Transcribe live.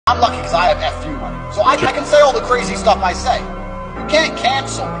I'm lucky because I have FU money. So I can say all the crazy stuff I say. You can't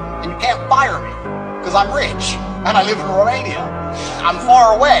cancel me and you can't fire me because I'm rich and I live in Romania. I'm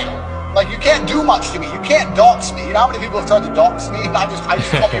far away. Like, you can't do much to me. You can't dox me. You know how many people have tried to dox me? I just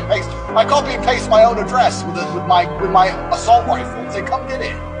copy and paste. I copy and paste my own address with my assault rifle and say, come get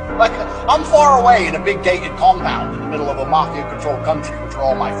it. Like, I'm far away in a big gated compound in the middle of a mafia-controlled country, which are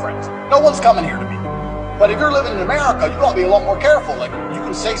all my friends. No one's coming here to me. But if you're living in America, you gotta be a lot more careful. Like, you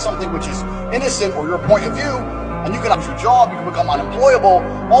can say something which is innocent or your point of view, and you can lose your job, you can become unemployable.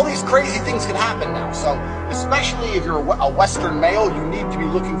 All these crazy things can happen now. So, especially if you're a Western male, you need to be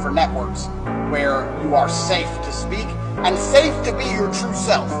looking for networks where you are safe to speak and safe to be your true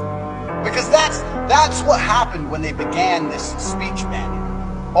self. Because that's what happened when they began this speech banning.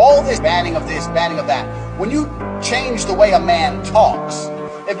 All this banning of this, banning of that. When you change the way a man talks,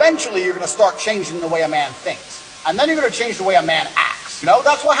 eventually you're going to start changing the way a man thinks. And then you're going to change the way a man acts. You know,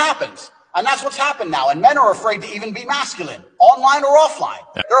 that's what happens. And that's what's happened now. And men are afraid to even be masculine, online or offline.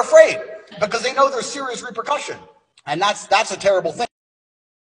 They're afraid because they know there's serious repercussion. And that's a terrible thing.